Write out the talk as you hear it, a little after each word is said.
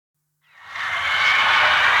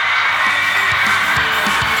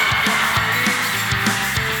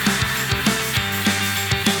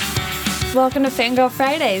Welcome to Fangirl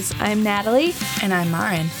Fridays. I'm Natalie. And I'm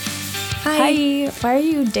Marin. Hi. Why are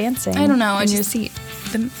you dancing? I don't know. In your seat.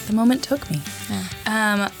 The moment took me.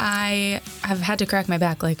 Yeah. I have had to crack my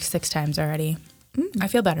back like 6 times already. I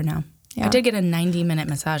feel better now. Yeah. I did get a 90-minute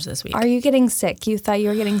massage this week. Are you getting sick? You thought you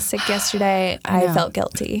were getting sick yesterday. I felt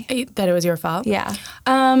guilty. That it was your fault? Yeah.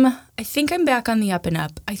 I think I'm back on the up and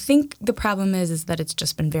up. I think the problem is that it's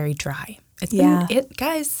just been very dry. It's been,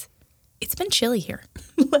 guys, it's been chilly here.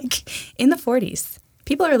 Like in the 40s.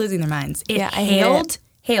 People are losing their minds. It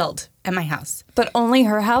hailed at my house. But only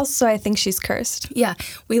her house, so I think she's cursed. Yeah.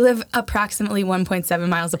 We live approximately 1.7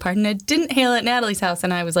 miles apart, and it didn't hail at Natalie's house,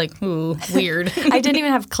 and I was like, ooh, weird. I didn't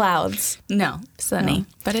even have clouds. No, sunny,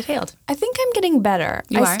 but it hailed. I think I'm getting better.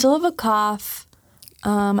 I still have a cough.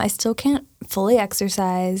 I still can't fully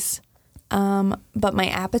exercise. But my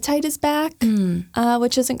appetite is back,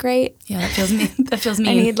 which isn't great. Yeah, that feels mean.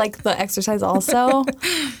 I need like the exercise also.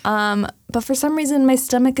 But for some reason, my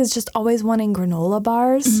stomach is just always wanting granola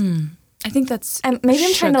bars. I think that's maybe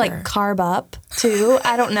I'm trying to like carb up too.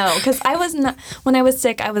 I don't know, because when I was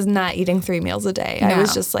sick, I was not eating 3 meals a day. No. I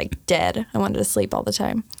was just like dead. I wanted to sleep all the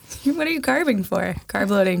time. What are you carbing for?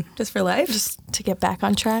 Carb loading just for life? Just to get back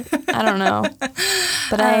on track. I don't know,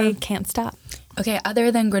 but I can't stop. Okay,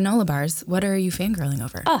 other than granola bars, what are you fangirling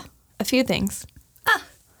over? A few things.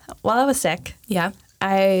 While I was sick,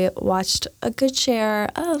 I watched a good share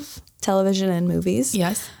of television and movies.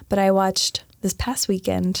 Yes. But I watched this past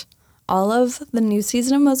weekend all of the new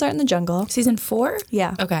season of Mozart in the Jungle. Season 4?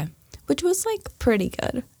 Yeah. Okay. Which was like pretty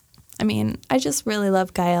good. I mean, I just really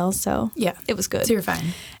love Gael, so it was good. So you're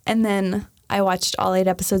fine. And then I watched all 8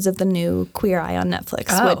 episodes of the new Queer Eye on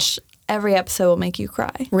Netflix, which every episode will make you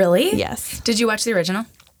cry. Really? Yes. Did you watch the original?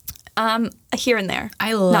 Here and there.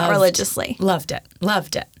 Not religiously. Loved it.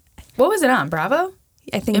 What was it on? Bravo?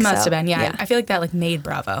 I think it so. must have been, yeah. I feel like that like made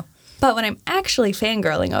Bravo. But what I'm actually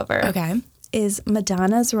fangirling over is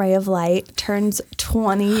Madonna's Ray of Light turns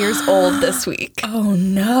 20 years old this week. Oh,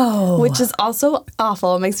 no. Which is also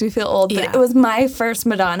awful. It makes me feel old. But it was my first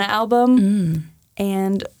Madonna album,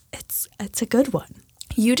 and it's a good one.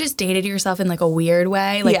 You just dated yourself in like a weird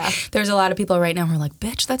way. Like there's a lot of people right now who are like,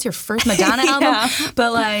 bitch, that's your first Madonna album?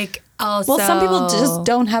 But like also... Well, some people just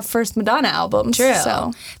don't have first Madonna albums. True.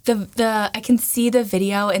 So. I can see the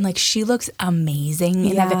video and like she looks amazing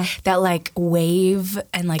in that like wave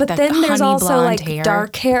and like that honey blonde hair. But then there's also like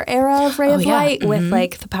dark hair era of Ray of Light with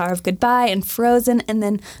like The Power of Goodbye and Frozen, and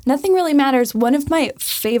then Nothing Really Matters, one of my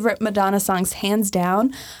favorite Madonna songs hands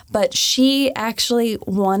down, but she actually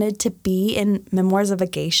wanted to be in Memoirs of a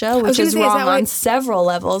Geisha, which is wrong on several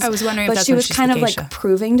levels. I was wondering if that's she when was she's kind the of geisha. like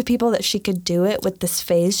proving to people that she could do it with this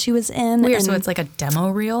phase she was in. Weird, so it's like a demo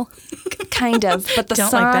reel? Kind of, but the Don't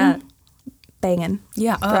song, like that. banging.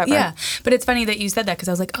 Yeah, yeah. But it's funny that you said that because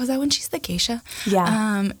I was like, oh, is that when she's the geisha?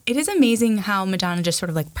 Yeah. It is amazing how Madonna just sort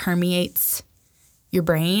of like permeates your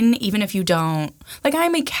brain, even if you don't. Like,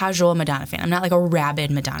 I'm a casual Madonna fan. I'm not like a rabid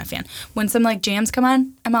Madonna fan. When some like jams come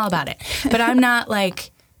on, I'm all about it. But I'm not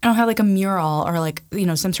like, I don't have like a mural or like, you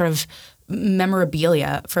know, some sort of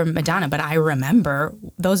memorabilia for Madonna, but I remember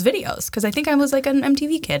those videos because I think I was like an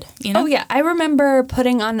MTV kid, you know? Oh, yeah. I remember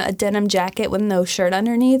putting on a denim jacket with no shirt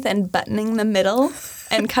underneath and buttoning the middle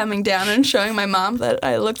and coming down and showing my mom that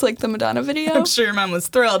I looked like the Madonna video. I'm sure your mom was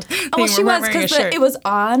thrilled. Oh, she was, because it was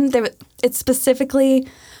on. It specifically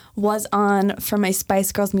was on for my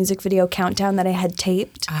Spice Girls music video countdown that I had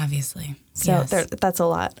taped. Obviously. So that's a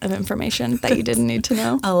lot of information that you didn't need to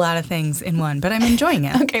know. A lot of things in one, but I'm enjoying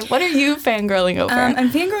it. Okay, what are you fangirling over? I'm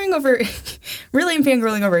fangirling over, really I'm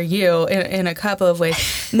fangirling over you in a couple of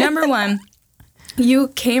ways. Number one, you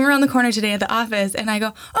came around the corner today at the office and I go,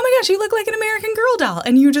 oh my gosh, you look like an American Girl doll.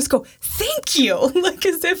 And you just go, thank you. Like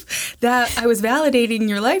as if that I was validating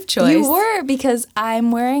your life choice. You were, because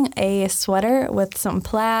I'm wearing a sweater with some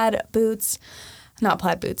plaid boots. Not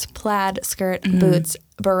plaid boots, plaid skirt, boots,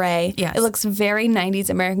 beret. Yes. It looks very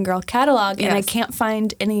 90s American Girl catalog, and I can't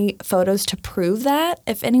find any photos to prove that.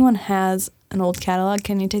 If anyone has an old catalog,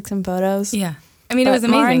 can you take some photos? Yeah. I mean, it was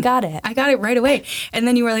amazing. Marin got it. I got it right away. And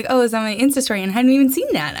then you were like, oh, it's on my Insta story. And I hadn't even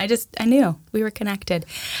seen that. I knew. We were connected.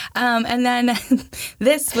 And then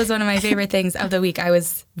this was one of my favorite things of the week. I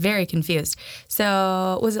was very confused.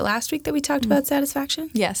 So was it last week that we talked about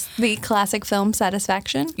Satisfaction? Yes. The classic film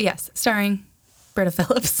Satisfaction. Yes. Starring Britta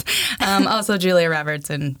Phillips. Also Julia Roberts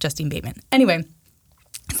and Justine Bateman. Anyway,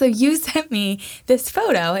 so you sent me this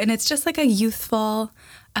photo, and it's just like a youthful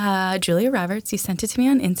Julia Roberts. You sent it to me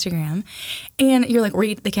on Instagram, and you're like,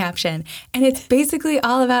 read the caption. And it's basically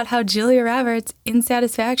all about how Julia Roberts in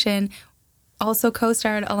Satisfaction also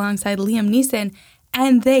co-starred alongside Liam Neeson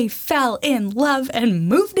and they fell in love and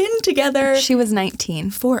moved in together. She was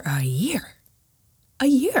 19. For a year. A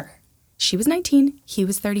year. She was 19. He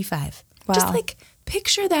was 35. Wow. Just like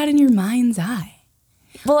picture that in your mind's eye.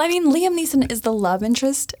 Well, I mean, Liam Neeson is the love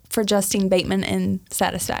interest for Justine Bateman in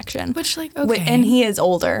Satisfaction. Which, like, okay. And he is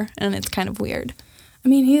older, and it's kind of weird. I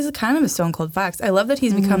mean, he's kind of a stone cold fox. I love that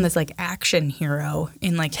he's become this like action hero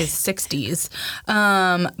in like his 60s.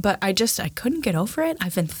 But I couldn't get over it.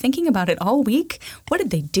 I've been thinking about it all week. What did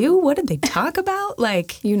they do? What did they talk about?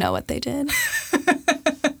 Like, You know what they did.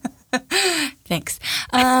 thanks.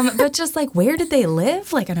 But just like, where did they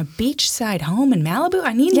live? Like on a beachside home in Malibu?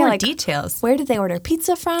 I need more like, details. Where did they order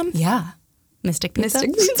pizza from? Yeah. Mystic Pizza.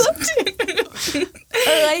 Mystic Pizza.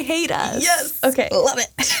 I hate us. Yes. Okay. Love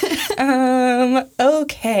it.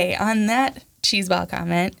 Okay. On that cheeseball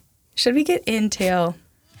comment, should we get into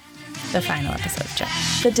the final episode, Jen?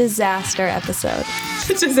 The disaster episode.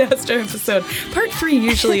 The disaster episode. Part 3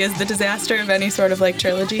 usually is the disaster of any sort of like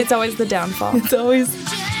trilogy. It's always the downfall. It's always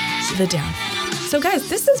the down. So guys,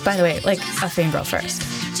 this is, by the way, like a Fangirl First.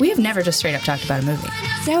 We have never just straight up talked about a movie.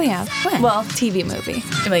 Yeah, we have. When? Well, TV movie.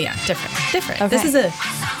 Well, yeah, different. Okay. This is a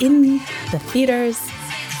in the theaters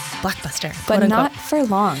blockbuster. But quote, not unquote. for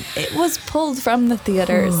long. It was pulled from the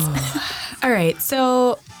theaters. All right,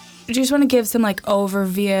 so do you just want to give some like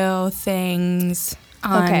overview things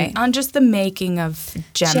on just the making of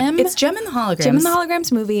Gem? It's Gem and the Holograms. Gem and the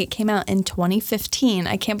Holograms movie came out in 2015.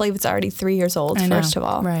 I can't believe it's already 3 years old, I know. first of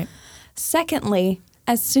all. Right. Secondly,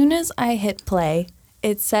 as soon as I hit play,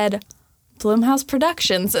 it said Blumhouse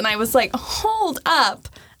Productions, and I was like, hold up.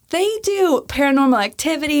 They do Paranormal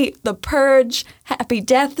Activity, The Purge, Happy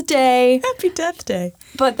Death Day. Happy Death Day.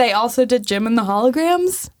 But they also did Gem and the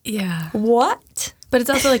Holograms? Yeah. What? But it's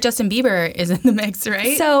also like Justin Bieber is in the mix,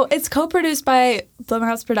 right? So it's co-produced by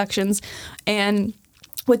Blumhouse Productions and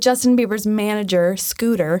with Justin Bieber's manager,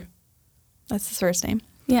 Scooter. That's his first name.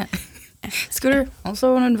 Yeah. Scooter,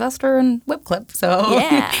 also an investor in Whip Clip, so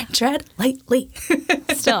Yeah. tread lightly.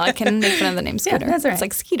 Still, I can make fun of the name Scooter. that's all right. It's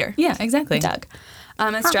like Skeeter. Yeah, exactly. Doug.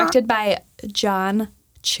 It's directed by John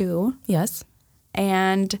Chu. Yes.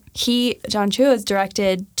 And John Chu has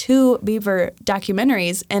directed 2 Bieber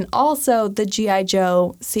documentaries and also the G.I.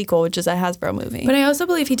 Joe sequel, which is a Hasbro movie. But I also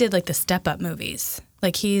believe he did like the Step Up movies.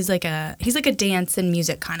 Like he's like a dance and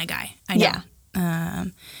music kind of guy. I know. Yeah.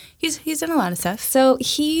 He's done a lot of stuff. So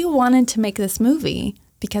he wanted to make this movie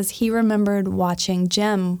because he remembered watching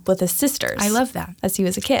Gem with his sisters. I love that. As he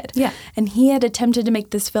was a kid. Yeah. And he had attempted to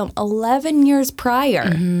make this film 11 years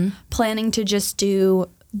prior, planning to just do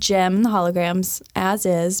Gem and the Holograms as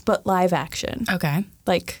is, but live action. Okay.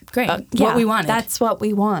 Like, Great. What we wanted. That's what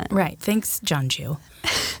we want. Right. Thanks, John Chu.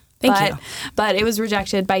 Thank you. But it was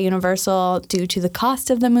rejected by Universal due to the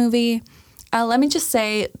cost of the movie. Let me just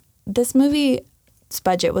say, this movie's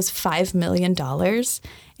budget was $5 million,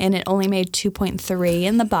 and it only made 2.3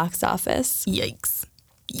 in the box office. Yikes.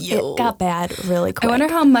 It got bad really quick. I wonder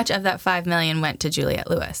how much of that $5 million went to Juliette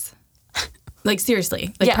Lewis. Like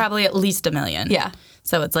seriously, like Yeah. probably at least $1 million. Yeah.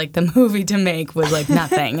 So it's like the movie to make was like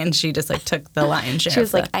nothing, and she just like took the lion's share. She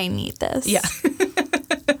was of like, I need this. Yeah.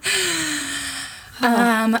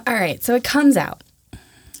 All right, so it comes out.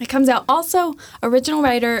 It comes out. Also, original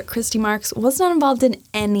writer Christy Marks was not involved in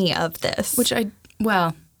any of this. Was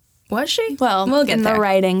she? Well, we'll get in there. the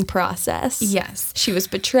writing process. Yes. She was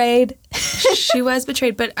betrayed. She was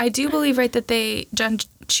betrayed, but I do believe, right, that John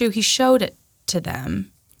Chu, he showed it to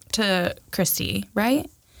them, to Christy, right?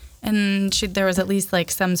 And there was at least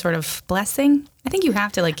like some sort of blessing. I think you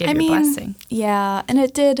have to like give your blessing. Yeah, and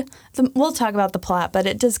it did. We'll talk about the plot, but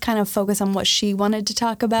it does kind of focus on what she wanted to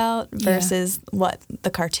talk about versus what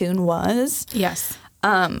the cartoon was. Yes.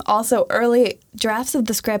 Also, early drafts of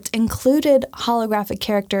the script included holographic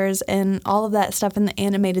characters and all of that stuff in the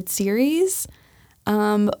animated series,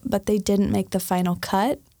 but they didn't make the final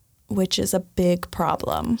cut, which is a big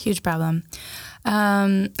problem. Huge problem.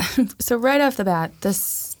 So right off the bat,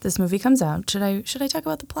 this movie comes out. Should I talk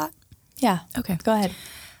about the plot? Yeah. Okay. Go ahead.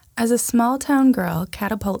 As a small-town girl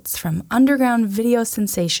catapults from underground video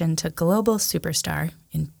sensation to global superstar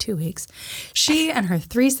in 2 weeks, she and her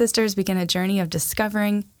 3 sisters begin a journey of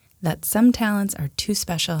discovering that some talents are too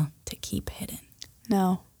special to keep hidden.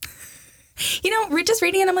 No. You know, just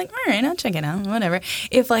reading it, I'm like, all right, I'll check it out, whatever.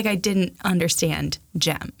 If, like, I didn't understand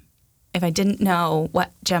Gem. If I didn't know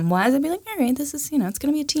what Gem was, I'd be like, all right, this is, it's going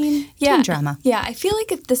to be a teen drama. Yeah, I feel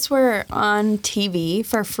like if this were on TV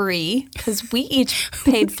for free, because we each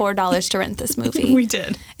paid $4 to rent this movie. We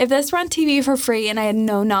did. If this were on TV for free and I had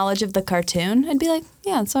no knowledge of the cartoon, I'd be like,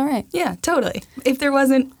 yeah, it's all right. Yeah, totally. If there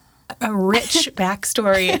wasn't a rich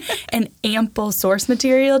backstory and ample source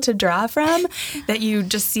material to draw from that you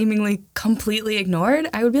just seemingly completely ignored,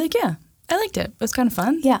 I would be like, yeah, I liked it. It was kind of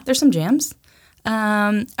fun. Yeah. There's some jams.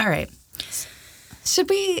 All right.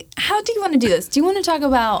 How do you want to do this? Do you want to talk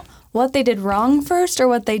about what they did wrong first or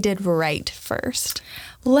what they did right first?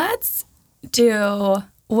 Let's do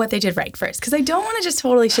what they did right first, because I don't want to just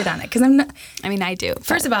totally shit on it, because I'm not. I mean, I do.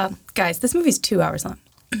 First of all, guys, this movie's 2 hours long.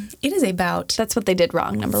 It is about. That's what they did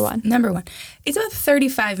wrong, number one. It's about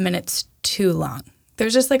 35 minutes too long.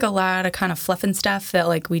 There's just like a lot of kind of fluff and stuff that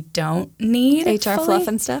like we don't need. HR fully. fluff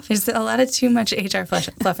and stuff? There's a lot of too much HR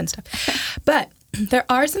fluff and stuff. But there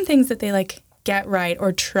are some things that they like get right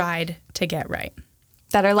or tried to get right.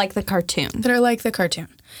 That are like the cartoon.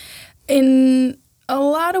 In a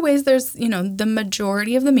lot of ways, there's, the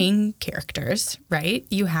majority of the main characters, right?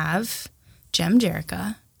 You have Jem,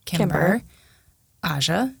 Jerrica, Kimber,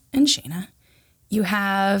 Aja, and Shayna. You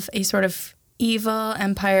have a sort of evil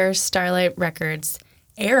Empire Starlight Records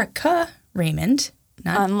Erica Raymond.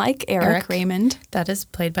 Unlike Eric Raymond. That is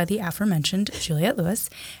played by the aforementioned Juliette Lewis.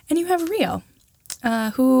 And you have Rio,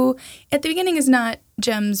 who at the beginning is not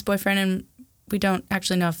Jem's boyfriend, and we don't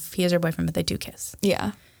actually know if he is her boyfriend, but they do kiss.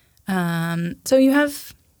 Yeah. So you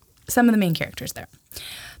have some of the main characters there.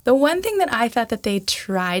 The one thing that I thought that they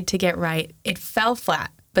tried to get right, it fell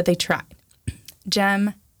flat, but they tried.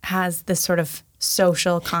 Jem has this sort of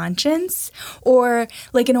social conscience or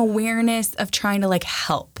like an awareness of trying to like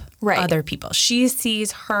help other people. She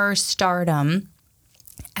sees her stardom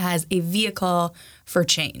as a vehicle for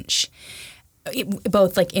change,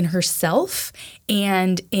 both like in herself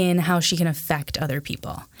and in how she can affect other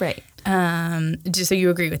people. Right. So you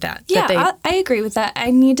agree with that? Yeah, I agree with that. I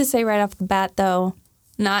need to say right off the bat, though,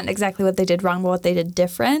 not exactly what they did wrong, but what they did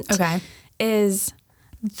different. Okay. Is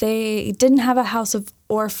they didn't have a house of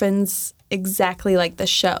orphans exactly like the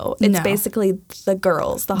show. It's basically the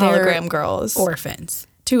girls, the hologram girls. Orphans.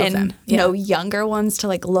 Two of them. And no younger ones to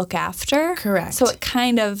like look after. Correct. So it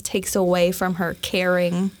kind of takes away from her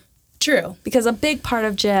caring. True. Because a big part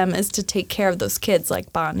of Jem is to take care of those kids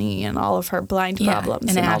like Bonnie and all of her blind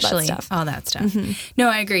problems and Ashley, all that stuff. Mm-hmm. No,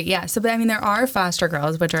 I agree. Yeah. So, but I mean, there are foster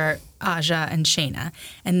girls, which are Aja and Shayna,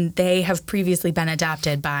 and they have previously been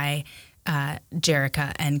adopted by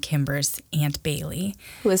Jerrica and Kimber's Aunt Bailey.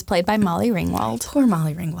 Who is played by Molly Ringwald. Poor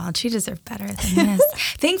Molly Ringwald. She deserved better than this.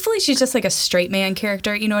 Thankfully, she's just like a straight man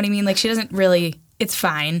character. You know what I mean? Like, she doesn't really, it's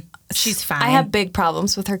fine. She's fine. I have big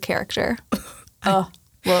problems with her character.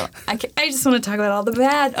 Well, I just want to talk about all the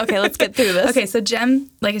bad. Okay, let's get through this. Okay, so Jem,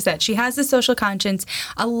 like I said, she has the social conscience.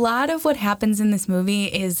 A lot of what happens in this movie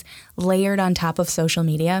is layered on top of social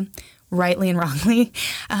media, rightly and wrongly.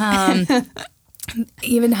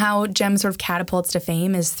 Even how Jem sort of catapults to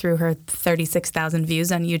fame is through her 36,000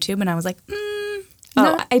 views on YouTube, and I was like,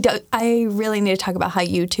 I really need to talk about how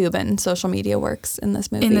YouTube and social media works in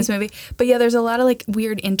this movie. But yeah, there's a lot of like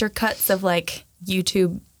weird intercuts of like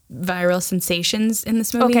YouTube viral sensations in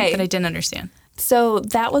this movie that I didn't understand. So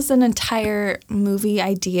that was an entire movie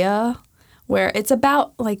idea where it's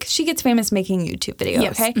about like she gets famous making YouTube videos.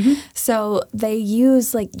 Yes. Okay. Mm-hmm. So they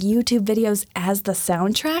use like YouTube videos as the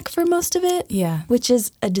soundtrack for most of it. Yeah. Which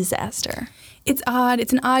is a disaster. It's odd.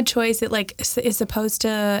 It's an odd choice. It like is supposed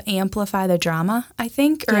to amplify the drama, I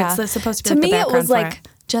think, or it's supposed to be like the background. To me, it was like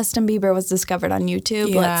Justin Bieber was discovered on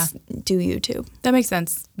YouTube. Yeah. Let's do YouTube. That makes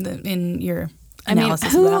sense in your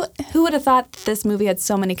analysis. Who would have thought this movie had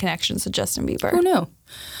so many connections to Justin Bieber? Who knew?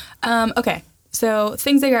 Okay, so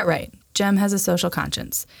things they got right. Jem has a social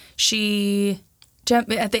conscience. Jem,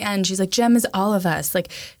 at the end, she's like, Jem is all of us. Like,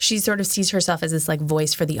 she sort of sees herself as this, like,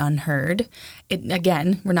 voice for the unheard.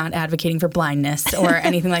 Again, we're not advocating for blindness or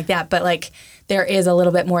anything like that, but, like, there is a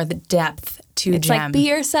little bit more of the depth to Jem. It's like, be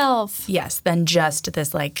yourself. Yes, than just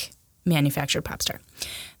this, like, manufactured pop star.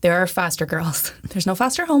 There are foster girls. There's no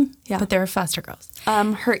foster home, but there are foster girls.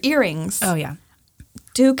 Her earrings. Oh, yeah.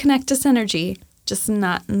 Do connect to Synergy, just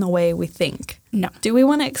not in the way we think. No. Do we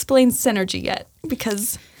want to explain Synergy yet?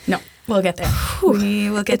 Because... No, we'll get there. We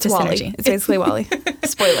will get to WALL-E. Synergy. It's basically WALL-E.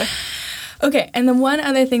 Spoiler. Okay, and then one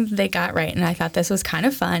other thing that they got right, and I thought this was kind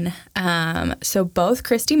of fun. So both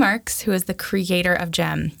Christy Marx, who is the creator of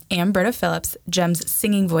Jem, and Britta Phillips, Jem's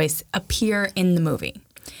singing voice, appear in the movie.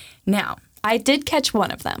 Now, I did catch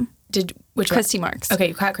one of them. Which Christy Marx. Okay,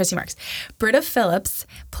 you caught Christy Marx. Britta Phillips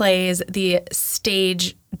plays the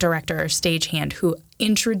stage director or stagehand who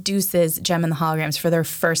introduces Jem and the Holograms for their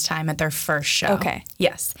first time at their first show. Okay.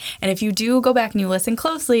 Yes. And if you do go back and you listen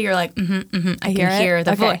closely, you're like, I can hear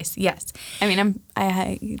the voice. Yes. I mean,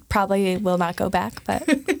 I probably will not go back, but...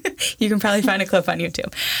 You can probably find a clip on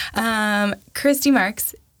YouTube. Christy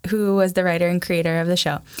Marx who was the writer and creator of the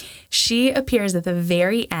show, she appears at the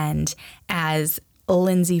very end as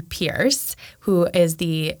Lindsay Pierce, who is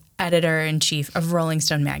the editor-in-chief of Rolling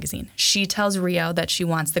Stone magazine. She tells Rio that she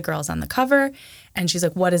wants the girls on the cover, and she's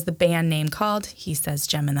like, what is the band name called? He says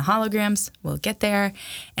Jem and the Holograms. We'll get there.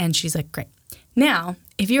 And she's like, great. Now,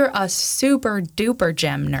 if you're a super-duper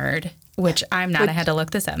Jem nerd, which I'm not, I had to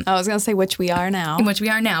look this up. I was going to say which we are now.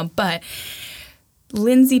 But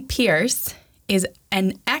Lindsay Pierce is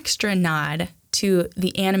an extra nod to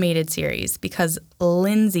the animated series because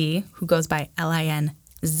Lindsay, who goes by Linz.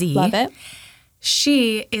 Love it.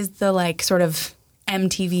 She is the like sort of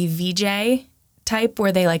MTV VJ type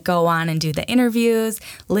where they like go on and do the interviews.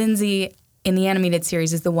 Lindsay in the animated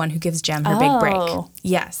series is the one who gives Jem her big break.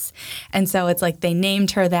 Yes. And so it's like they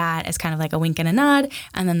named her that as kind of like a wink and a nod,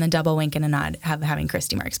 and then the double wink and a nod having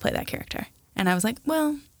Christy Marks play that character. And I was like,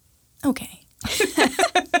 well, okay.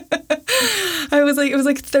 It was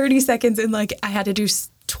like 30 seconds and like I had to do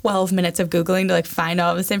 12 minutes of Googling to like find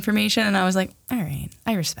all this information. And I was like, all right,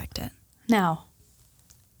 I respect it. Now,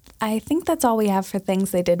 I think that's all we have for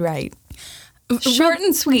things they did right. Short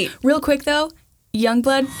and sweet. Real quick, though,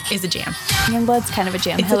 Youngblood is a jam. Youngblood's kind of a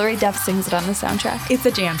jam. Hilary Duff sings it on the soundtrack. It's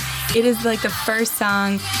a jam. It is like the first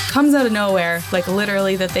song, comes out of nowhere, like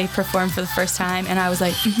literally that they performed for the first time. And I was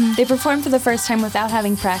like, They performed for the first time without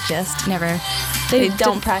having practiced. Never. They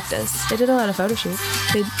don't practice. They did a lot of photo shoots.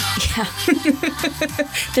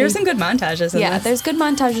 There's some good montages in this. There's good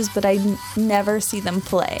montages, but I never see them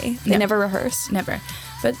play. They never rehearse. Never.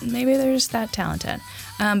 But maybe they're just that talented.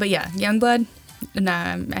 But yeah, Youngblood,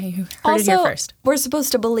 I heard it here first. We're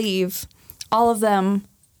supposed to believe all of them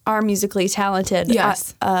are musically talented.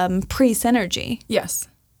 Yes. Pre-Synergy. Yes.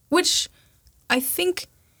 Which I think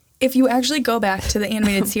if you actually go back to the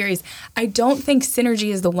animated series, I don't think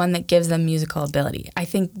Synergy is the one that gives them musical ability. I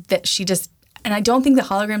think that she just... And I don't think the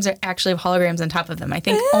holograms are actually holograms on top of them. I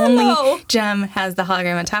think only Jem has the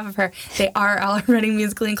hologram on top of her. They are already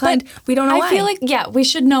musically inclined. But we don't know why. I feel like, we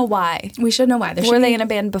should know why. We should know why. Were they in a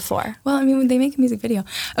band before? Well, I mean, they make a music video.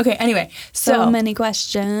 Okay, anyway. So many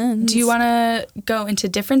questions. Do you want to go into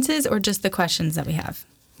differences or just the questions that we have?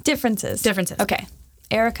 Differences. Okay.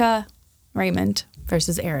 Erica Raymond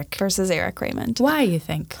versus Eric Raymond. Why, you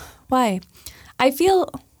think? Why? I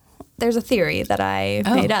feel... There's a theory that I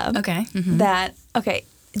made up. Okay. That,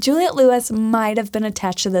 Juliette Lewis might have been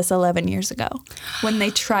attached to this 11 years ago when they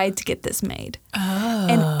tried to get this made. Oh.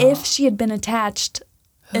 And if she had been attached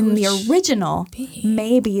in the original,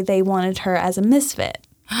 maybe they wanted her as a misfit.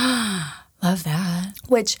 Love that.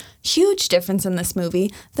 Which, huge difference in this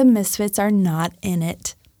movie. The misfits are not in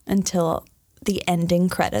it until the ending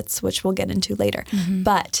credits, which we'll get into later.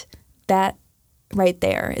 But that... right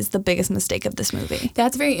there is the biggest mistake of this movie.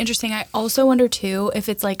 That's very interesting. I also wonder, too, if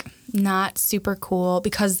it's, like, not super cool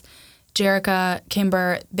because Jerrica,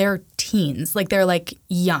 Kimber, they're teens. Like, they're, like,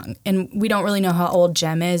 young. And we don't really know how old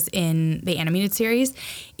Jem is in the animated series.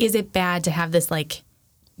 Is it bad to have this, like,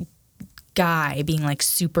 guy being, like,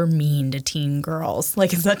 super mean to teen girls?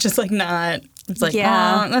 Like, is that just, like, not... It's like,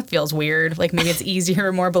 that feels weird. Like, maybe it's easier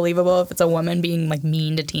or more believable if it's a woman being, like,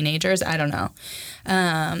 mean to teenagers. I don't know.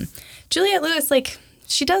 Juliette Lewis, like,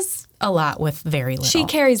 she does a lot with very little. She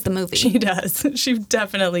carries the movie. She does. She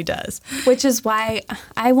definitely does. Which is why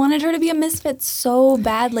I wanted her to be a misfit so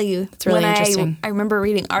badly. It's really interesting. I remember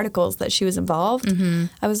reading articles that she was involved.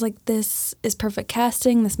 I was like, this is perfect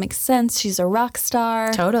casting. This makes sense. She's a rock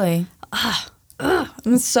star. Totally.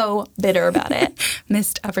 I'm so bitter about it.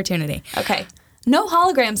 Missed opportunity. Okay. No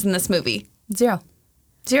holograms in this movie. Zero.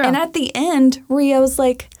 And at the end, Rio's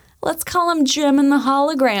like, let's call them Jem and the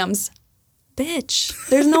Holograms. Bitch.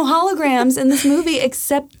 There's no holograms in this movie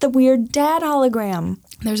except the weird dad hologram.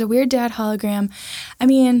 There's a weird dad hologram. I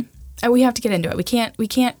mean, we have to get into it. We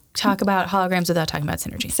can't talk about holograms without talking about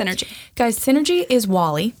Synergy. Guys, Synergy is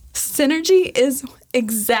Wall-E. Synergy is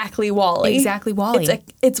exactly Wall-E.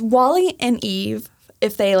 It's Wall-E and Eve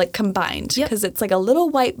if they like combined because it's like a little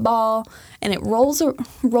white ball and it rolls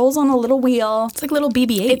on a little wheel. It's like little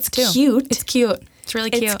BB-8 It's too. Cute. It's cute. It's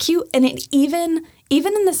really cute. It's cute, and it even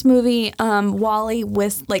in this movie, Wall-E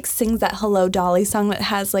sings that "Hello Dolly" song that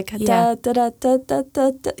has like a da da da da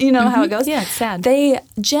da da. You know how it goes? Yeah, it's sad.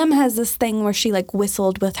 Jem has this thing where she like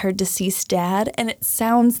whistled with her deceased dad, and it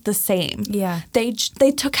sounds the same. Yeah, they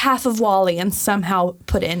took half of Wall-E and somehow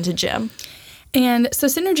put it into Jem. And so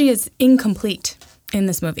Synergy is incomplete in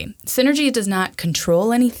this movie. Synergy does not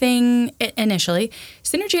control anything initially.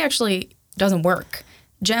 Synergy actually doesn't work.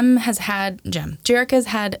 Jerrica's had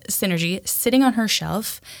Synergy sitting on her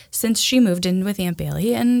shelf since she moved in with Aunt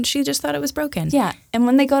Bailey, and she just thought it was broken. Yeah, and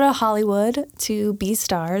when they go to Hollywood to be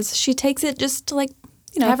stars, she takes it just to like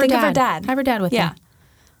think of her dad. Have her dad with you.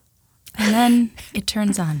 And then it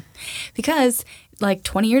turns on. Because like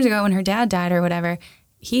 20 years ago when her dad died or whatever,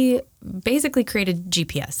 he basically created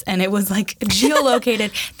GPS. And it was like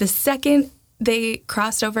geolocated. The second they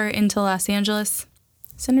crossed over into Los Angeles,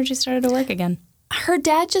 Synergy started to work again. Her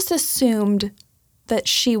dad just assumed that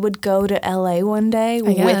she would go to LA one day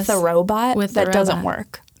with a robot that doesn't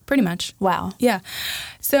work. Pretty much. Wow. Yeah.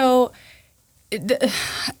 So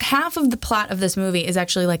half of the plot of this movie is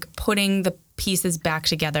actually like putting the pieces back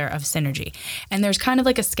together of Synergy. And there's kind of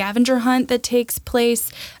like a scavenger hunt that takes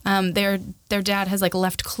place. Their dad has like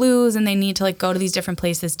left clues and they need to like go to these different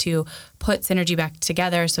places to put Synergy back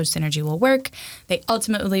together so Synergy will work. They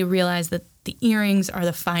ultimately realize that the earrings are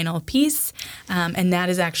the final piece. And that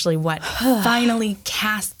is actually what finally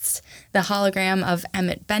casts the hologram of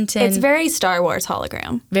Emmett Benton. It's very Star Wars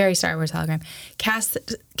hologram. Very Star Wars hologram. Casts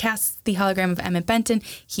the hologram of Emmett Benton.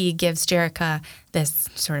 He gives Jerrica this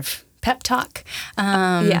sort of pep talk.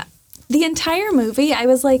 The entire movie, I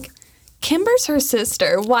was like, Kimber's her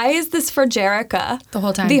sister. Why is this for Jerrica? The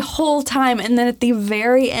whole time. The whole time. And then at the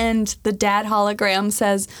very end, the dad hologram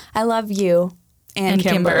says, I love you and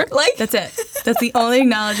Kimber. Like, that's it. That's the only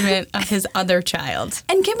acknowledgement of his other child.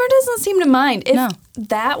 And Kimber doesn't seem to mind. If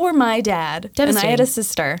that were my dad and I had a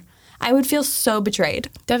sister, I would feel so betrayed.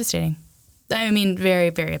 Devastating. I mean, very,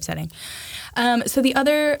 very upsetting. So the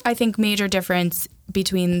other, I think, major difference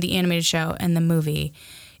between the animated show and the movie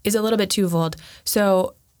is a little bit twofold.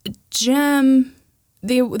 So Jem,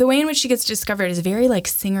 the way in which she gets discovered is very like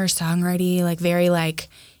singer-songwriter, like very like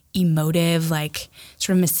emotive, like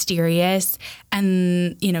sort of mysterious.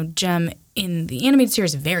 And, you know, Jem in the animated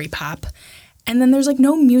series is very pop. And then there's like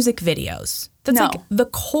no music videos. That's like the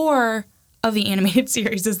core of the animated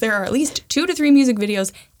series is there are at least 2 to 3 music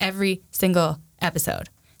videos every single episode.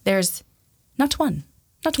 There's not one.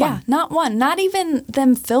 Yeah, not one. Not even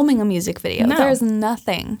them filming a music video. No. There's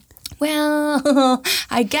nothing. Well,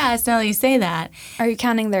 I guess now that you say that. Are you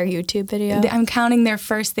counting their YouTube video? I'm counting their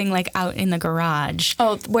first thing like out in the garage.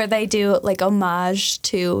 Oh, where they do like homage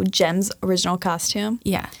to Jem's original costume?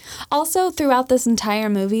 Yeah. Also, throughout this entire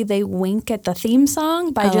movie, they wink at the theme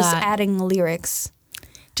song by just adding lyrics.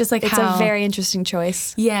 Just like it's a very interesting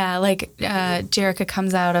choice. Yeah, like Jerrica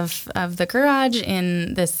comes out of the garage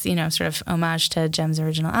in this, you know, sort of homage to Jem's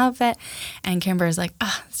original outfit. And Kimber is like,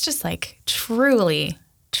 it's just like truly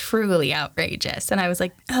outrageous. And I was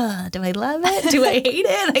like, do I love it? Do I hate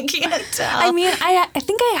it? I can't tell. I mean, I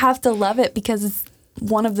think I have to love it because it's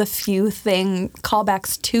one of the few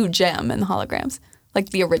callbacks to Jem in the holograms,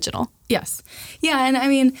 like the original. Yes. Yeah, and I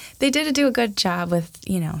mean, they did do a good job with,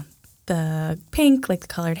 you know, the pink, like the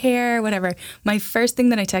colored hair, whatever. My first thing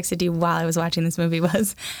that I texted you while I was watching this movie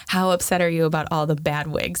was, how upset are you about all the bad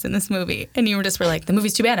wigs in this movie? And you were like, the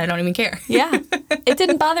movie's too bad. I don't even care. Yeah. It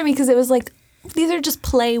didn't bother me because it was like, these are just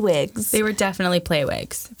play wigs. They were definitely play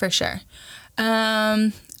wigs, for sure.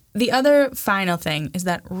 The other final thing is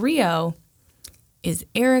that Rio is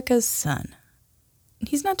Erica's son.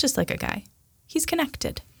 He's not just like a guy. He's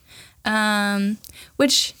connected.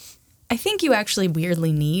 Which I think you actually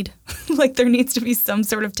weirdly need. Like, there needs to be some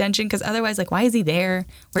sort of tension because otherwise, like, why is he there?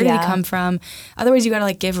 Where did he come from? Otherwise, you got to,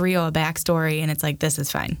 like, give Rio a backstory and it's like, this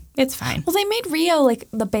is fine. It's fine. Well, they made Rio, like,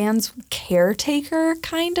 the band's caretaker,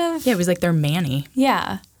 kind of. Yeah, he was like their Manny.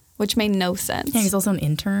 Yeah, which made no sense. Yeah, he's also an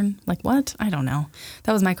intern. Like, what? I don't know.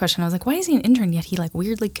 That was my question. I was like, why is he an intern yet he, like,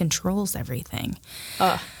 weirdly controls everything?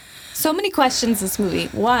 So many questions this movie.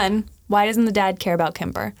 One, why doesn't the dad care about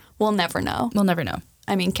Kimber? We'll never know. We'll never know.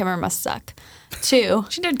 I mean, Kimber must suck. 2,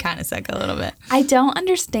 she did kind of suck a little bit. I don't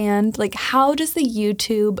understand, like, how does the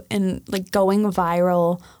YouTube and, like, going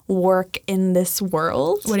viral work in this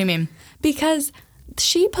world? What do you mean? Because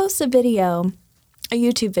she posts a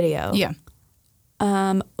YouTube video. Yeah.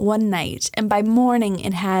 One night. And by morning,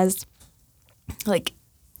 it has, like,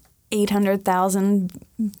 800,000,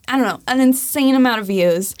 I don't know, an insane amount of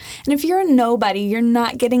views. And if you're a nobody, you're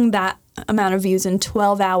not getting that amount of views in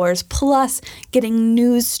 12 hours, plus getting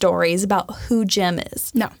news stories about who Jem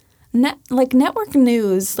is. No. Like network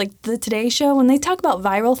news, like the Today Show, when they talk about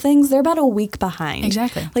viral things, they're about a week behind.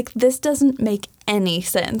 Exactly. Like, this doesn't make any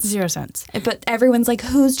sense. 0 sense. But everyone's like,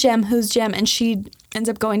 who's Jem? Who's Jem? And she ends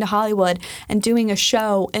up going to Hollywood and doing a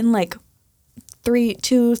show in like 3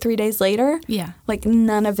 days later. Yeah. Like,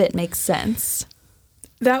 none of it makes sense.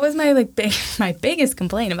 That was my my biggest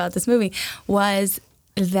complaint about this movie was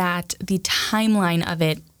that the timeline of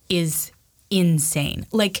it is insane.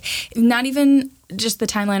 Like, not even just the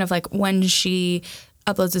timeline of like when she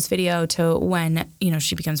uploads this video to when, you know,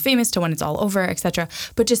 she becomes famous to when it's all over, etc.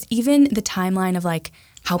 But just even the timeline of like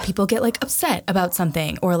how people get like upset about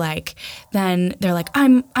something, or like then they're like,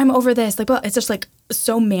 I'm over this. Like, well, it's just like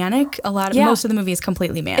so manic. Most of the movie is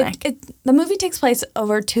completely manic. The movie takes place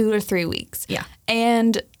over 2 or 3 weeks. Yeah.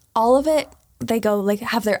 And all of it, they go like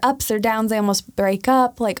have their ups, their downs, they almost break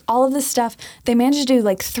up, like all of this stuff. They managed to do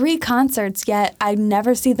like 3 concerts, yet I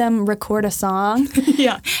never see them record a song.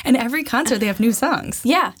 Yeah. And every concert they have new songs.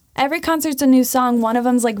 Yeah. Every concert's a new song. One of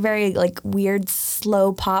them's like very like weird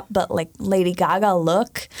slow pop, but like Lady Gaga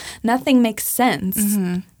look. Nothing makes sense.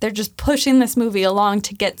 Mm-hmm. They're just pushing this movie along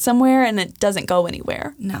to get somewhere, and it doesn't go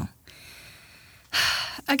anywhere. No.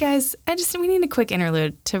 Guys, we need a quick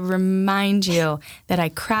interlude to remind you that I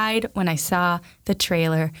cried when I saw the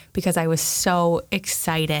trailer because I was so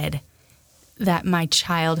excited that my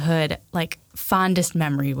childhood, like, fondest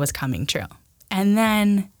memory was coming true. And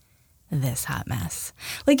then this hot mess.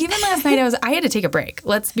 Like, even last night, I had to take a break.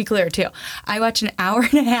 Let's be clear, too. I watched an hour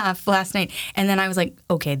and a half last night, and then I was like,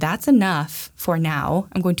 okay, that's enough for now.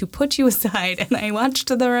 I'm going to put you aside. And I watched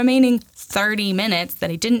the remaining 30 minutes that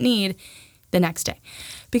I didn't need the next day.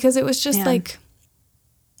 Because it was just like,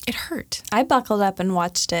 it hurt. I buckled up and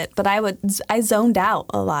watched it, but I zoned out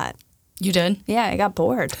a lot. You did? Yeah, I got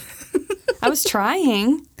bored. I was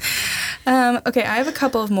trying. Okay, I have a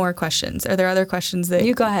couple of more questions. Are there other questions that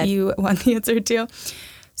you go ahead. You want the answer to?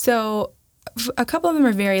 So a couple of them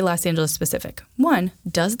are very Los Angeles specific. One,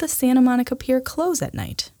 does the Santa Monica Pier close at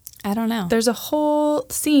night? I don't know. There's a whole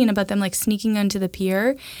scene about them like sneaking onto the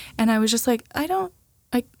pier, and I was just like,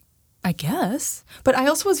 I guess. But I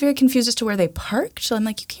also was very confused as to where they parked. So I'm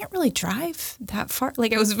like, you can't really drive that far. Like,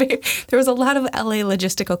 there was a lot of LA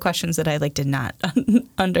logistical questions that I like did not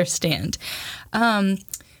understand.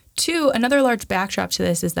 2, another large backdrop to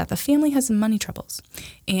this is that the family has some money troubles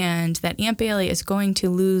and that Aunt Bailey is going to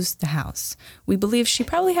lose the house. We believe she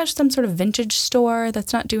probably has some sort of vintage store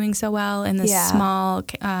that's not doing so well in this small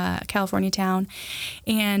California town,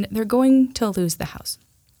 and they're going to lose the house.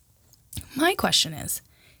 My question is,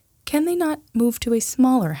 can they not move to a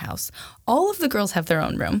smaller house? All of the girls have their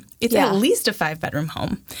own room. It's at least a 5-bedroom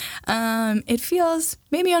home. It feels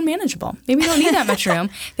maybe unmanageable. Maybe you don't need that much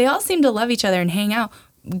room. They all seem to love each other and hang out.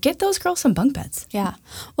 Get those girls some bunk beds. Yeah.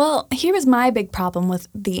 Well, here was my big problem with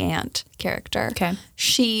the aunt character. Okay.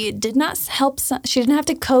 She did not she didn't have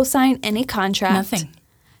to co-sign any contract. Nothing.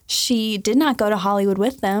 She did not go to Hollywood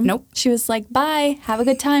with them. Nope. She was like, bye, have a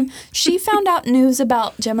good time. She found out news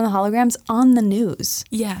about Gem and the Holograms on the news.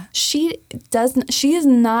 Yeah. She is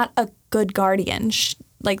not a good guardian.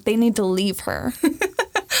 They need to leave her.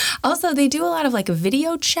 Also, they do a lot of like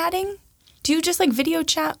video chatting. Do you just like video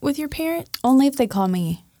chat with your parent? Only if they call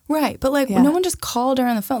me. Right. But like no one just called her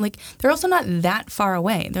on the phone. Like they're also not that far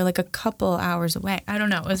away. They're like a couple hours away. I don't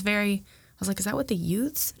know. I was like, is that what the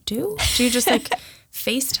youths do? Do you just like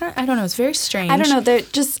FaceTime? I don't know. It's very strange. I don't know.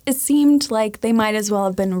 It seemed like they might as well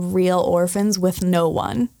have been real orphans with no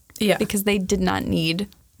one. Yeah. Because they did not need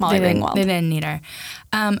Molly Ringwald. They didn't need her.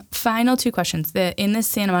 Final 2 questions. In this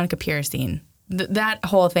Santa Monica Pier scene, that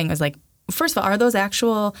whole thing was like, first of all, are those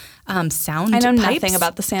actual sound pipes? I know nothing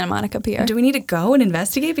about the Santa Monica Pier. Do we need to go and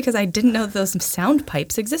investigate? Because I didn't know that those sound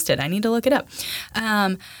pipes existed. I need to look it up.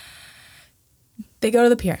 They go to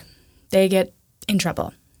the pier. They get in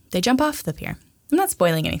trouble. They jump off the pier. I'm not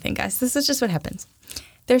spoiling anything, guys. This is just what happens.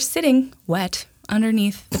 They're sitting wet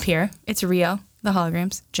underneath the pier. It's Rio, the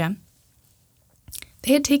holograms, Gem.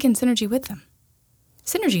 They had taken Synergy with them.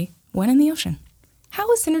 Synergy went in the ocean. How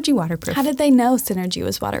was Synergy waterproof? How did they know Synergy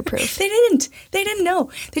was waterproof? They didn't. They didn't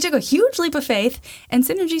know. They took a huge leap of faith, and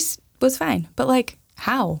Synergy was fine. But, like,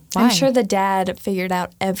 how? Why? I'm sure the dad figured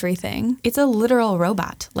out everything. It's a literal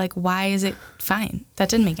robot. Like, why is it fine? That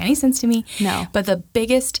didn't make any sense to me. No. But the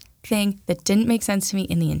biggest thing that didn't make sense to me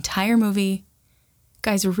in the entire movie,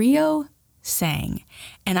 guys, Rio sang,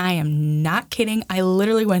 and I am not kidding. I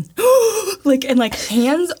literally went like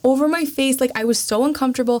hands over my face. Like I was so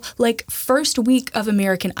uncomfortable, like first week of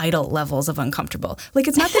American Idol levels of uncomfortable. Like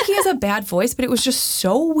it's not that he has a bad voice, but it was just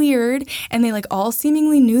so weird. And they like all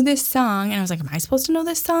seemingly knew this song. And I was like, am I supposed to know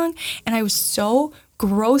this song? And I was so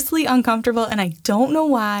grossly uncomfortable, and I don't know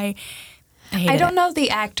why. I don't know the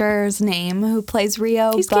actor's name who plays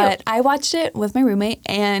Rio, but cute. I watched it with my roommate,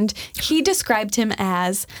 and he described him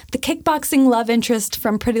as the kickboxing love interest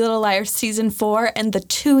from Pretty Little Liars season 4 and the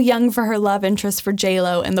too young for her love interest for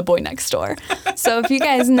J-Lo and The Boy Next Door. So if you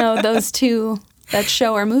guys know those two, that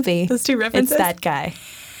show or movie, those two references, it's that guy.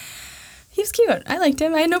 He was cute. I liked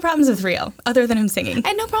him. I had no problems with Rio, other than him singing. I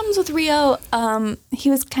had no problems with Rio. He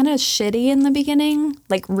was kind of shitty in the beginning,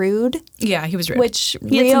 like rude. Yeah, he was rude. Which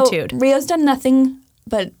Rio's done nothing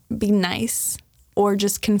but be nice. or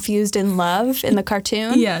just confused in love in the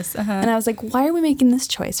cartoon. Yes. And I was like, why are we making this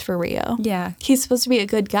choice for Rio? Yeah. He's supposed to be a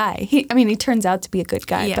good guy. He turns out to be a good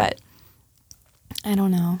guy, but I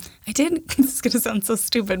don't know. This is going to sound so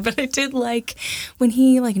stupid, but I did like when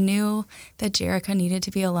he like knew that Jerrica needed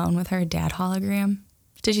to be alone with her dad hologram.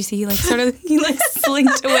 Did you see he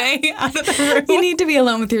slinked away out of the room? You need to be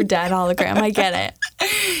alone with your dad hologram. I get it.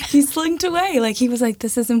 He slinked away. Like he was like,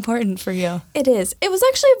 this is important for you. It is. It was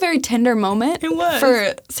actually a very tender moment. It was.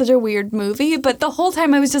 For such a weird movie. But the whole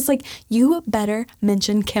time I was just like, you better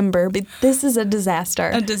mention Kimber. But this is a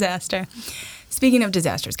disaster. A disaster. Speaking of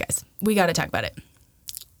disasters, guys, we got to talk about it.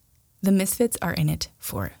 The Misfits are in it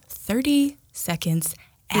for 30 seconds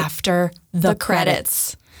after the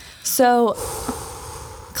credits. So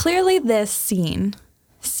clearly this scene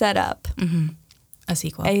set up a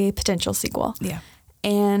sequel. A potential sequel. Yeah.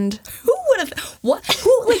 And who would have,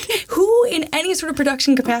 who in any sort of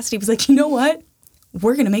production capacity was like, you know what?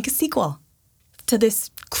 We're going to make a sequel to this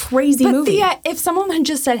crazy movie. Yeah, if someone had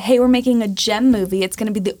just said, hey, we're making a Jem movie, it's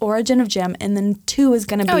going to be the origin of Jem, and then 2 is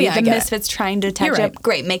going to be the Misfits trying to attack Jem.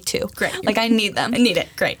 Great, make 2. Great. Like, I need them. I need it.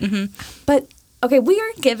 Great. Mm-hmm. But, okay, we are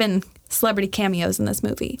given celebrity cameos in this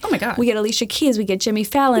movie. Oh, my God. We get Alicia Keys. We get Jimmy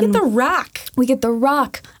Fallon. We get The Rock. We get The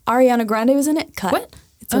Rock. Ariana Grande was in it. Cut. What?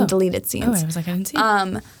 It's in deleted scenes. Oh, I was like, I didn't see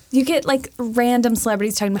it. You get, like, random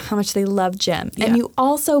celebrities talking about how much they love Jem. Yeah. And you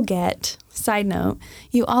also get... Side note,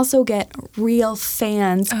 you also get real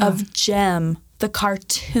fans of Jem, the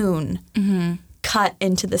cartoon, cut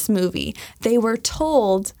into this movie. They were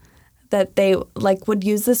told that they would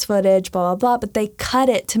use this footage, blah, blah, blah, but they cut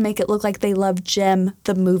it to make it look like they love Jem,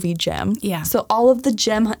 the movie Jem. Yeah. So all of the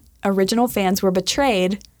Jem original fans were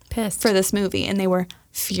betrayed Pissed. For this movie, and they were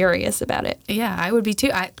furious about it. Yeah, I would be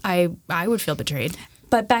too. I would feel betrayed.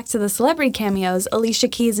 But back to the celebrity cameos, Alicia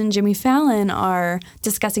Keys and Jimmy Fallon are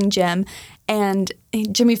discussing Jem, and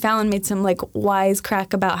Jimmy Fallon made some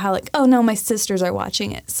wisecrack about how oh no, my sisters are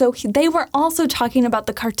watching it. So they were also talking about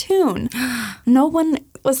the cartoon. No one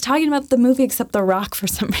was talking about the movie except The Rock for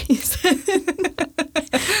some reason.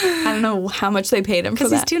 I don't know how much they paid him for that.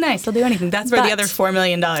 Because he's too nice. He'll do anything. That's where the other $4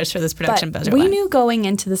 million for this production budget we went. knew going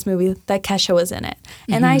into this movie that Kesha was in it.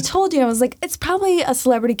 And I told you, I was like, it's probably a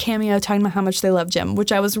celebrity cameo talking about how much they love Jem,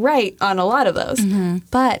 which I was right on a lot of those.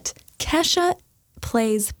 But Kesha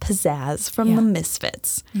plays Pizzazz from the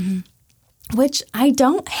Misfits, which I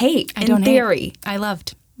don't hate in theory. I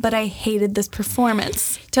loved. But I hated this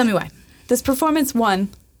performance. Tell me why. This performance,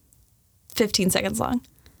 15 seconds long.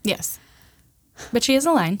 Yes. But she has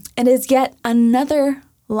a line. And is yet another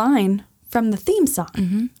line from the theme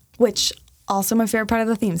song, which also my favorite part of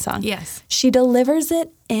the theme song. Yes. She delivers it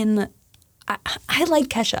in, I like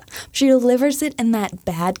Kesha. She delivers it in that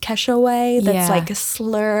bad Kesha way that's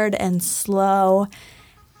slurred and slow.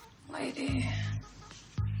 Lady,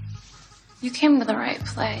 you came to the right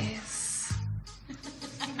place.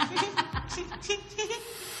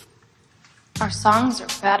 Our songs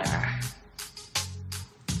are better.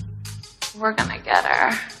 We're gonna get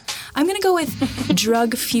her. I'm gonna go with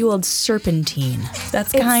drug-fueled serpentine.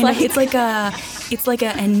 That's it's like a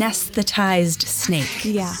anesthetized snake.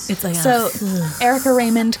 Yeah. It's like so Erica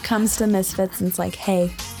Raymond comes to Misfits and it's like,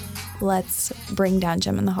 hey, let's bring down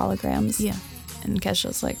Jem and the Holograms. Yeah. And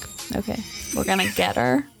Kesha's like, okay, we're gonna get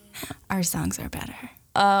her. Our songs are better.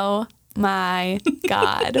 Oh my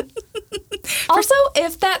God. Also,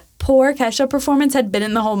 if that poor Kesha performance had been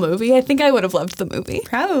in the whole movie, I think I would have loved the movie.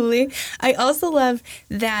 Probably. I also love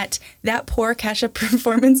that poor Kesha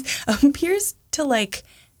performance appears to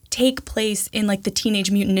take place in the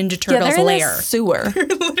Teenage Mutant Ninja Turtles they're lair. In a sewer. They're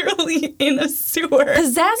literally in a sewer.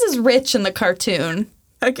 Pizzazz is rich in the cartoon.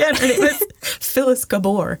 Again, her name is Phyllis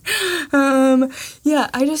Gabor. Yeah,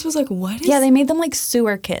 I just was like, what is... Yeah, they made them like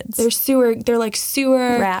sewer kids. They're like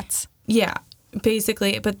sewer... rats. Yeah,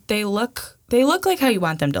 basically. But they look like how you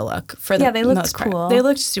want them to look for the most part. Yeah, they looked cool. They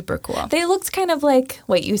looked super cool. They looked kind of like...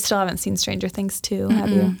 Wait, you still haven't seen Stranger Things 2, have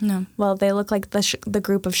you? No. Well, they look like the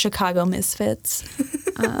group of Chicago Misfits.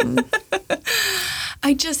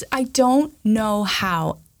 I don't know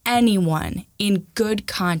how anyone in good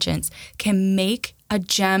conscience can make a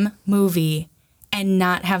Jem movie and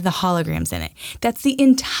not have the holograms in it. That's the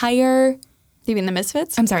entire... You mean the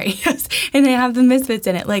Misfits? I'm sorry, yes. And they have the Misfits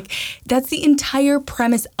in it. That's the entire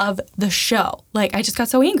premise of the show. I just got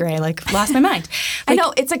so angry. I, lost my mind. I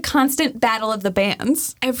know. It's a constant battle of the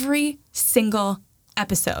bands. Every single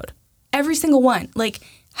episode. Every single one.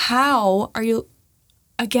 How are you...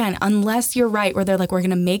 Again, unless you're right, where they're we're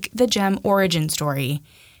going to make the Jem origin story,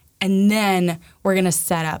 and then we're going to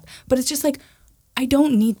set up. But it's just I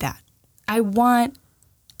don't need that. I want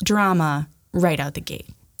drama right out the gate.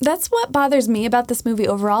 that's what bothers me about this movie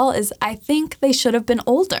overall is I think they should have been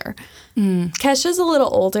older. Kesha's a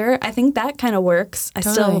little older. I think that kind of works. I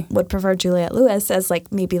still would prefer Juliette Lewis as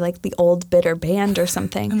like maybe like the old bitter band or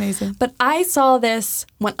something. Amazing. But I saw this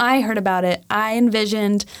when I heard about it. I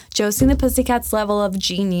envisioned Josie and the Pussycats level of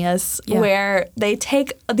genius where they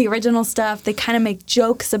take the original stuff, they kind of make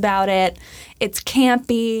jokes about it. It's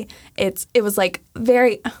campy. It was like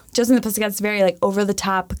very Josie and the Pussycats very like over the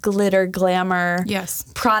top glitter glamour. Yes.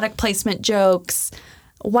 Product placement jokes.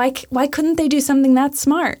 Why couldn't they do something that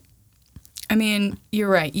smart? I mean, you're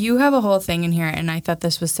right. You have a whole thing in here, and I thought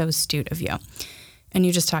this was so astute of you. And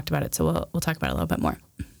you just talked about it, so we'll talk about it a little bit more.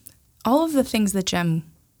 All of the things that Jem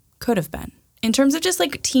could have been, in terms of just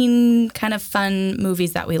like teen kind of fun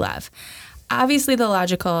movies that we love. Obviously, the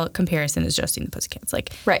logical comparison is Josie and the Pussycats.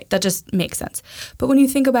 Like, right. That just makes sense. But when you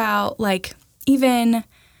think about like even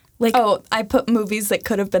like I put movies that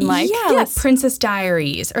could have been like like Princess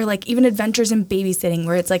Diaries or like even Adventures in Babysitting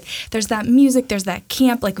where it's like there's that music, there's that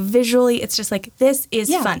camp, like visually it's just like this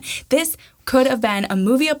is fun. This could have been a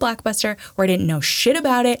movie at Blockbuster where I didn't know shit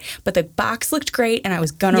about it, but the box looked great and I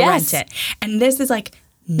was gonna rent it. And this is like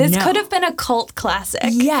this could have been a cult classic.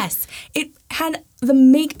 Yes. It had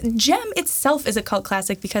Jem itself is a cult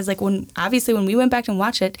classic because like when we went back and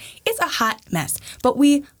watched it, it's a hot mess, but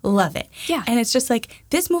we love it. Yeah. And it's just like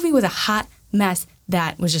this movie was a hot mess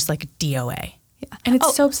that was just like DOA. Yeah. And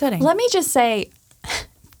it's so upsetting. Let me just say,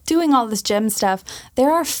 doing all this Jem stuff,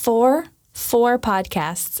 there are four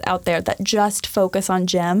podcasts out there that just focus on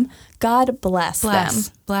Jem. God bless them.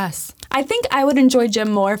 Bless. I think I would enjoy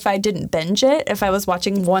Jem more if I didn't binge it, if I was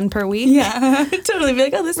watching one per week. Yeah, totally. Be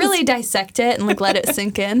like, oh, this really dissect it and like let it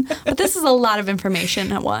sink in. But this is a lot of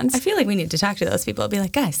information at once. I feel like we need to talk to those people. Be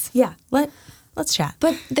like, guys, let's chat.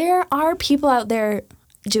 But there are people out there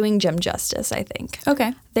doing Jem justice, I think.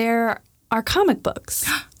 Okay. There are comic books.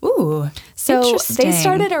 Ooh, so they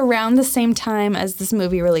started around the same time as this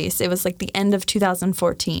movie released. It was like the end of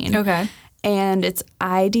 2014. Okay. And it's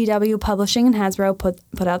IDW Publishing and Hasbro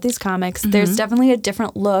put out these comics. Mm-hmm. There's definitely a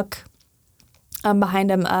different look behind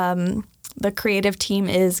them. The creative team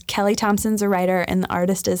is Kelly Thompson's a writer, and the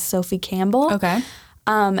artist is Sophie Campbell. Okay.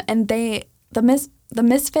 And the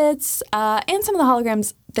Misfits and some of the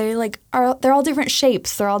holograms, they're all different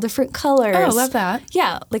shapes. They're all different colors. Oh, I love that.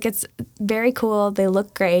 Yeah, like it's very cool. They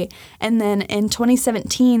look great. And then in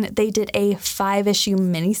 2017, they did a 5-issue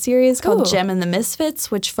miniseries called Jem and the Misfits,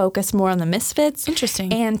 which focused more on the Misfits.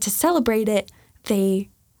 Interesting. And to celebrate it, they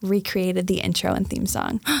recreated the intro and theme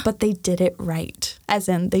song, but they did it right, as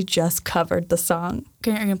in they just covered the song.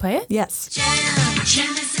 Are you going to play it? Yes.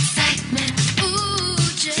 Jem is excitement. Ooh,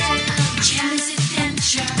 Jem is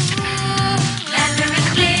adventure. Glamour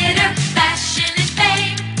and glitter, fashion and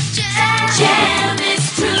fame. Jem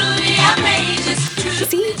is truly outrageous.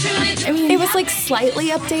 See? I mean, it was like slightly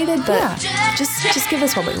updated, but just give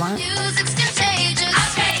us what we want. Music's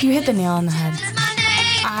contagious. You hit the nail on the head.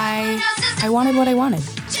 I wanted what I wanted,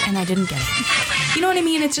 and I didn't get it. You know what I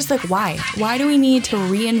mean? It's just like, why? Why do we need to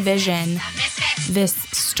re-envision this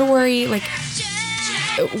story? Like,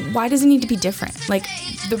 why does it need to be different? Like,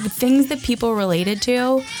 the things that people related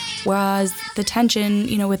to was the tension,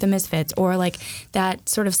 with the Misfits, or like that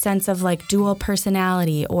sort of sense of like dual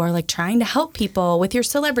personality, or like trying to help people with your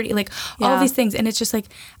celebrity, like all of these things. And it's just like,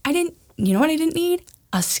 you know what I didn't need?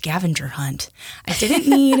 A scavenger hunt. I didn't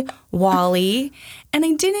need Wally, and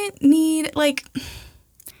I didn't need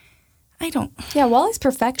Yeah, Wally's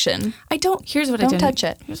perfection. Here's what I Don't didn't. touch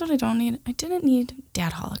it. Here's what I don't need. I didn't need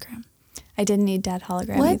Dad hologram. I didn't need Dad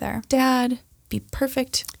hologram Let either. Dad be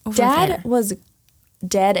perfect over Dad there. was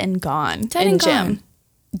dead and gone. Dead and gone.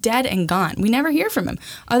 Dead and gone. We never hear from him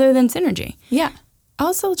other than Synergy. Yeah.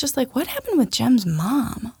 Also, just like, what happened with Jem's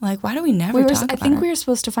mom? Like, why do we never talk about I think her? we were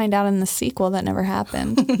supposed to find out in the sequel that never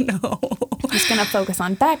happened. No. It's going to focus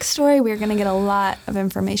on backstory. We're going to get a lot of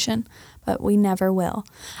information, but we never will.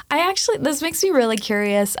 This makes me really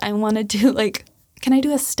curious. I wanted to can I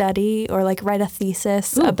do a study or write a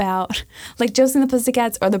thesis about Josie and the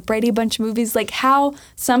Pussycats or the Brady Bunch movies, how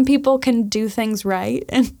some people can do things right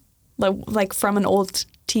and from an old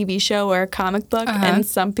TV show or a comic book, and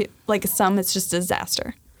some it's just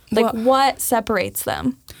disaster. What separates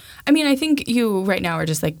them? I mean, I think you right now are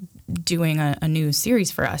just doing a new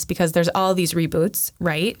series for us because there's all these reboots,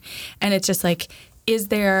 right? And it's just is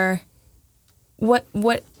there what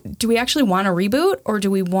do we actually want a reboot, or do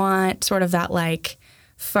we want sort of that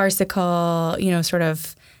farcical, sort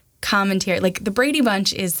of commentary? The Brady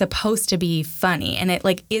Bunch is supposed to be funny, and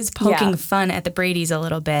it is poking fun at the Bradys a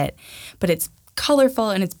little bit, but it's colorful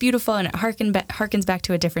and it's beautiful and it harkens back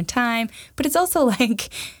to a different time. But it's also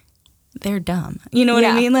they're dumb. You know what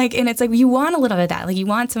I mean? Like, and it's like you want a little bit of that. Like, you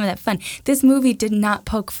want some of that fun. This movie did not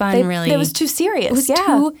poke fun, really. It was too serious. It was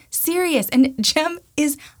too serious. And Jem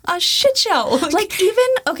is a shit show. Like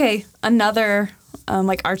even, another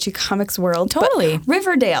like Archie Comics world. Totally. But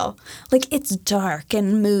Riverdale, like it's dark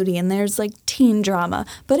and moody and there's like teen drama,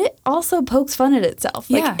 but it also pokes fun at itself.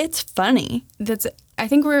 Like it's funny. I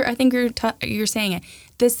think you're saying it.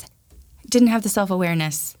 This didn't have the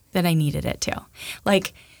self-awareness that I needed it to.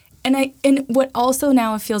 Like, and what also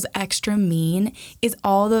now feels extra mean is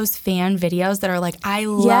all those fan videos that are like, I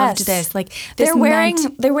loved this. Like, this they're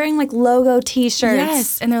wearing like logo T-shirts.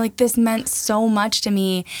 Yes, and they're like, this meant so much to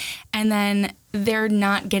me, and then they're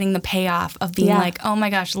not getting the payoff of being like, oh my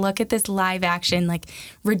gosh, look at this live action, like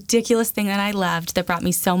ridiculous thing that I loved that brought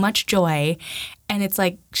me so much joy. And it's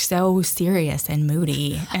like so serious and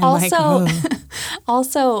moody. And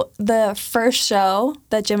also, the first show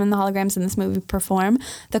that Jem and the Holograms in this movie perform,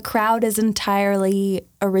 the crowd is entirely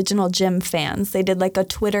original Jem fans. They did like a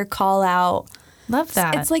Twitter call out. Love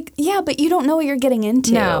that. It's like, but you don't know what you're getting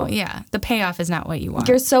into. No, the payoff is not what you want.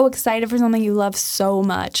 You're so excited for something you love so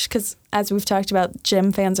much because, as we've talked about,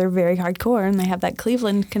 Jem fans are very hardcore and they have that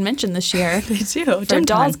Cleveland convention this year. They do. For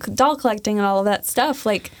doll collecting and all of that stuff.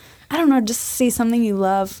 Like, I don't know, just see something you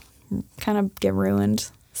love kind of get ruined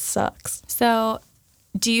sucks. So,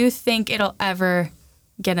 do you think it'll ever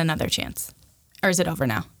get another chance? Or is it over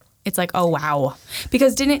now? It's like, oh, wow.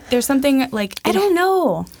 Because there's something like... I don't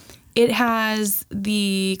know. It has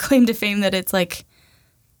the claim to fame that it's like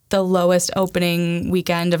the lowest opening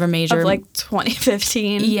weekend of a major... Of like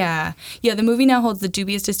 2015. Yeah. Yeah, the movie now holds the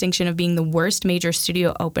dubious distinction of being the worst major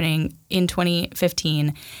studio opening in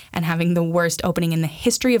 2015 and having the worst opening in the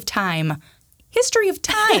history of time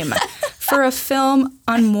for a film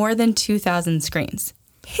on more than 2,000 screens.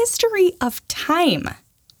 History of time.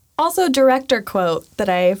 Also, director quote that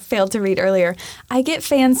I failed to read earlier. I get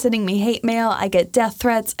fans sending me hate mail. I get death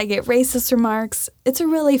threats. I get racist remarks. It's a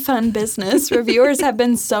really fun business. Reviewers have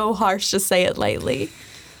been so harsh, to say it lightly.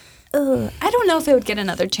 I don't know if it would get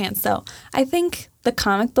another chance, though. I think the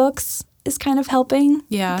comic books is kind of helping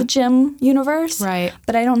the Jem universe. Right.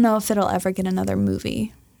 But I don't know if it'll ever get another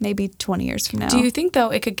movie. Maybe 20 years from now. Do you think,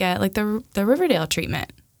 though, it could get like the Riverdale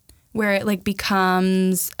treatment? Where it like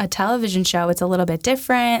becomes a television show. It's a little bit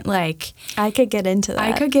different. Like, I could get into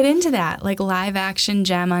that. Like live action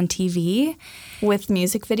Jem on TV. With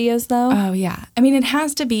music videos though? Oh yeah. I mean, it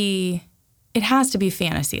has to be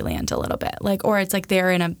Fantasyland a little bit. Like, or it's like they're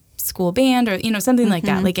in a school band or, something like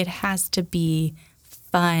that. Like, it has to be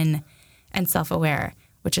fun and self-aware,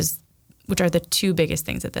 which are the two biggest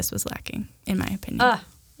things that this was lacking, in my opinion.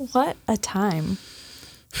 What a time.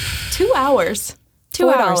 2 hours.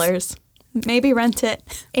 $2. Maybe rent it.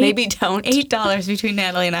 Maybe don't. $8 between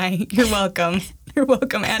Natalie and I. You're welcome. You're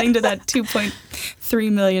welcome. Adding to that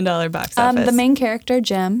 $2.3 million box office. The main character,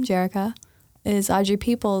 Jem, Jerrica, is Audrey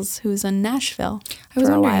Peoples, who's in Nashville for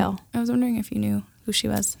a while. I was wondering if you knew who she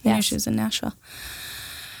was. I knew she was in Nashville.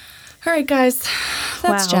 All right, guys.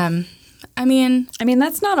 That's Jem. I mean,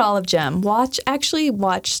 that's not all of Jem.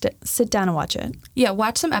 Sit down and watch it. Yeah,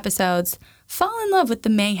 watch some episodes. Fall in love with the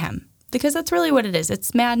mayhem. Because that's really what it is.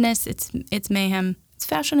 It's madness. It's mayhem. It's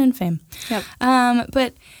fashion and fame. Yep.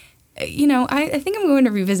 But, I think I'm going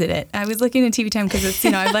to revisit it. I was looking at TV Time because it's,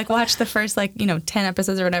 I've like watched the first 10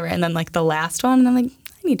 episodes or whatever, and then like the last one, and I'm like,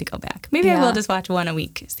 I need to go back. Maybe I will just watch one a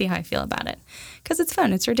week, see how I feel about it. Because it's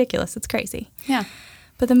fun. It's ridiculous. It's crazy. Yeah.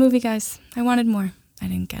 But the movie, guys, I wanted more. I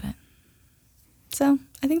didn't get it. So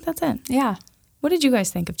I think that's it. Yeah. What did you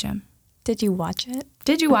guys think of Jem? Did you watch it?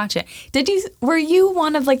 Did you watch it? Were you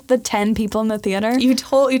one of like the 10 people in the theater? You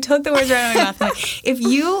took the words right out of my mouth. Like, if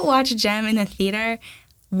you watch Jem in the theater,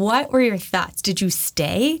 what were your thoughts? Did you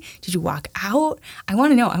stay? Did you walk out? I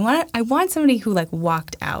want to know. I want somebody who like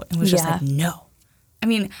walked out and was just like, no. I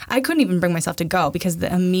mean, I couldn't even bring myself to go because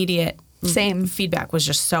the immediate feedback was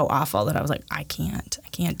just so awful that I was like, I can't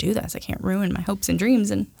do this. I can't ruin my hopes and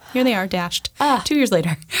dreams. And here they are, dashed 2 years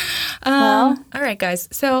later. All right, guys.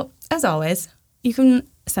 So as always, you can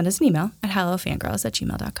send us an email at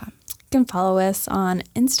hellofangirls@gmail.com. You can follow us on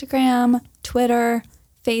Instagram, Twitter,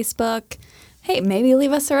 Facebook. Hey, maybe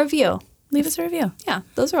leave us a review. Leave us a review. Yeah,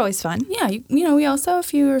 those are always fun. Yeah, we also,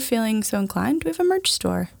 if you are feeling so inclined, we have a merch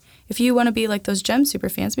store. If you want to be like those Jem super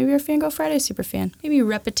fans, maybe you're a Fangirl Friday super fan. Maybe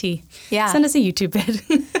rep a tee. Yeah. Send us a YouTube vid.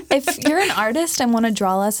 If you're an artist and want to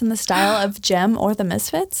draw us in the style of Jem or the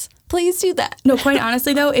Misfits, please do that. No, quite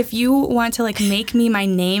honestly though, if you want to like make me my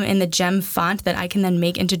name in the Jem font that I can then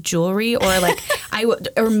make into jewelry, or like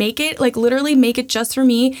or make it like literally make it just for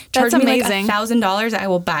me, charge me like $1,000, I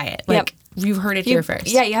will buy it. Like you've heard it here first.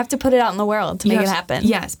 Yeah, you have to put it out in the world to make it happen.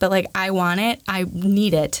 Yes, but like I want it. I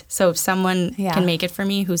need it. So if someone can make it for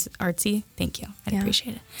me who's artsy, thank you. I'd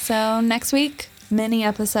appreciate it. So next week, mini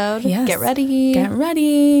episode. Yes. Get ready. Get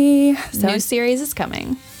ready. So New series is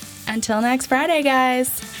coming. until next Friday, guys.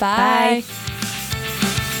 Bye.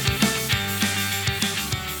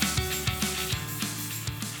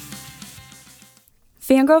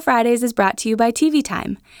 Fangirl Fridays is brought to you by TV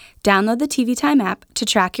Time. Download the TV Time app to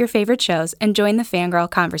track your favorite shows and join the fangirl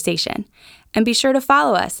conversation. And be sure to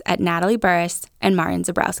follow us at Natalie Burris and Martin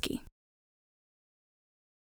Zabrowski.